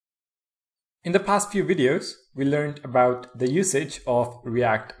In the past few videos, we learned about the usage of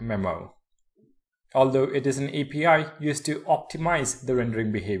React Memo. Although it is an API used to optimize the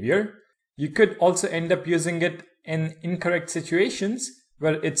rendering behavior, you could also end up using it in incorrect situations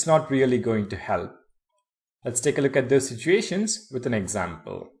where it's not really going to help. Let's take a look at those situations with an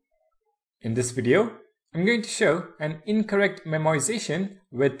example. In this video, I'm going to show an incorrect memoization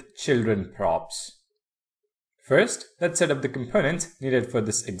with children props. First, let's set up the components needed for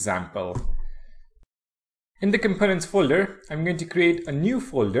this example. In the components folder, I'm going to create a new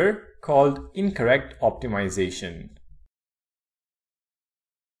folder called incorrect optimization.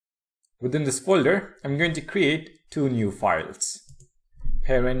 Within this folder, I'm going to create two new files,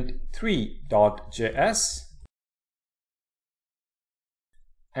 parent3.js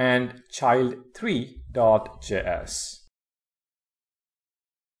and child3.js.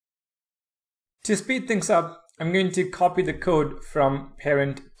 To speed things up, I'm going to copy the code from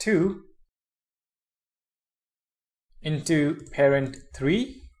parent2 into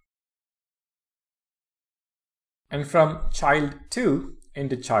parent3 and from child2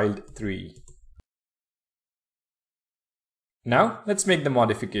 into child3. Now let's make the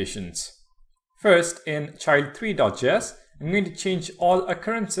modifications. First, in child3.js, I'm going to change all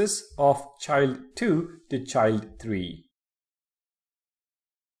occurrences of child2 to child3.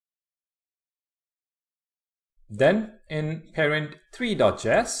 Then in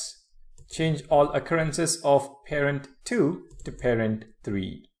parent3.js, change all occurrences of parent2 to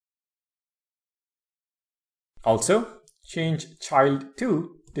parent3. Also, change child2 to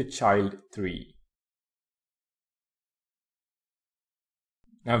child3.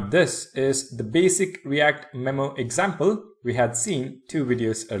 Now this is the basic React Memo example we had seen 2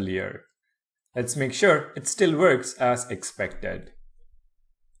 videos earlier. Let's make sure it still works as expected.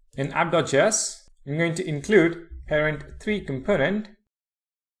 In app.js, I'm going to include parent3 component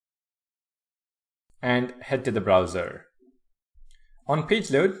and head to the browser. On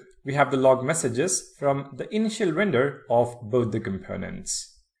page load, we have the log messages from the initial render of both the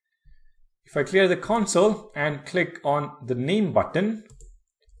components. If I clear the console and click on the name button,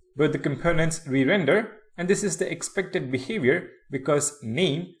 both the components re-render, and this is the expected behavior because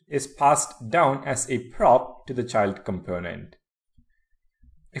name is passed down as a prop to the child component.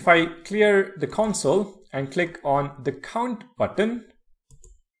 If I clear the console and click on the count button,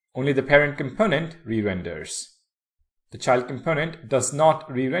 only the parent component re-renders. The child component does not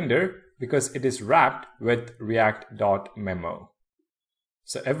re-render because it is wrapped with react.memo.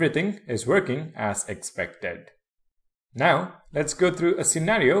 So everything is working as expected. Now let's go through a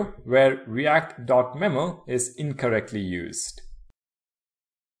scenario where react.memo is incorrectly used.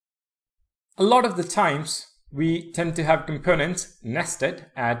 A lot of the times we tend to have components nested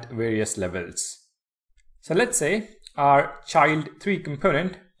at various levels. So let's say our child3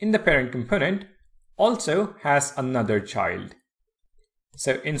 component in the parent component also has another child.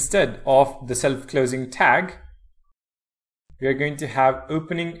 So instead of the self-closing tag, we are going to have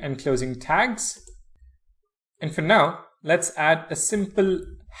opening and closing tags. And for now, let's add a simple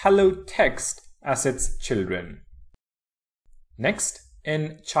hello text as its children. Next,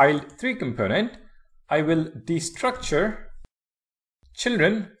 in child3 component, I will destructure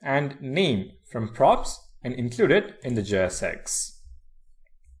children and name from props and include it in the JSX.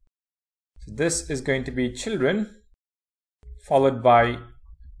 So this is going to be children followed by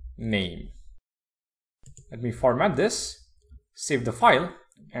name. Let me format this, save the file,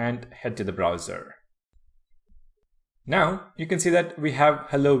 and head to the browser. Now you can see that we have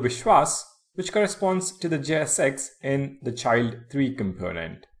hello Vishwas, which corresponds to the JSX in the child3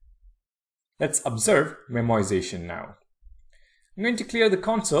 component. Let's observe memoization now. I'm going to clear the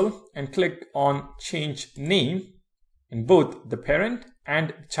console and click on change name, and both the parent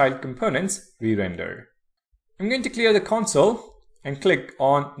and child components re-render. I'm going to clear the console and click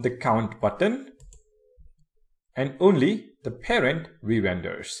on the count button, and only the parent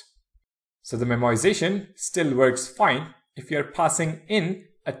re-renders. So the memoization still works fine if you're passing in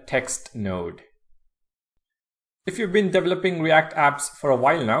a text node. If you've been developing React apps for a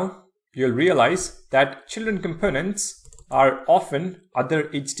while now, you'll realize that children components are often other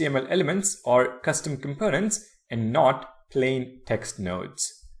HTML elements or custom components and not plain text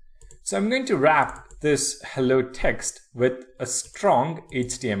nodes. So I'm going to wrap this hello text with a strong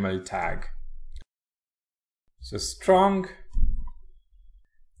HTML tag. So strong,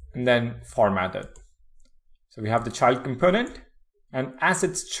 and then format it. So we have the child component, and as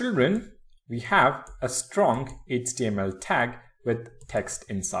its children, we have a strong HTML tag with text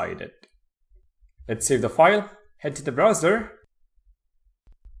inside it. Let's save the file, head to the browser,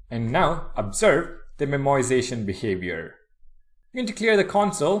 and now observe the memoization behavior. I'm going to clear the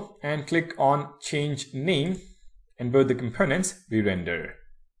console and click on Change Name, and both the components re-render.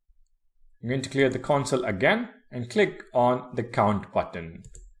 I'm going to clear the console again and click on the Count button.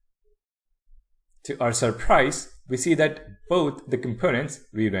 To our surprise, we see that both the components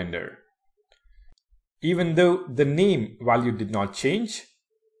re-render. Even though the name value did not change,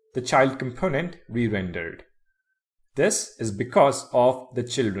 the child component re-rendered. This is because of the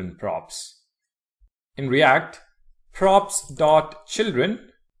children props. In React, props.children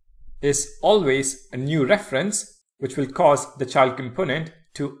is always a new reference which will cause the child component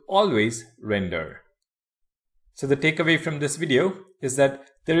to always render. So the takeaway from this video is that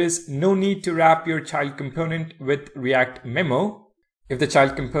there is no need to wrap your child component with React memo if the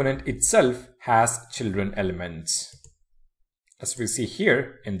child component itself has children elements, as we see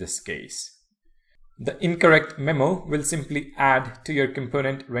here in this case. The incorrect memo will simply add to your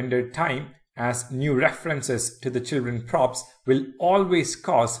component render time, as new references to the children props will always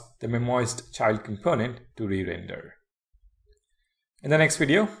cause the memoized child component to re-render. In the next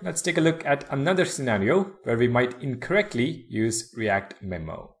video, let's take a look at another scenario where we might incorrectly use React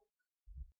memo.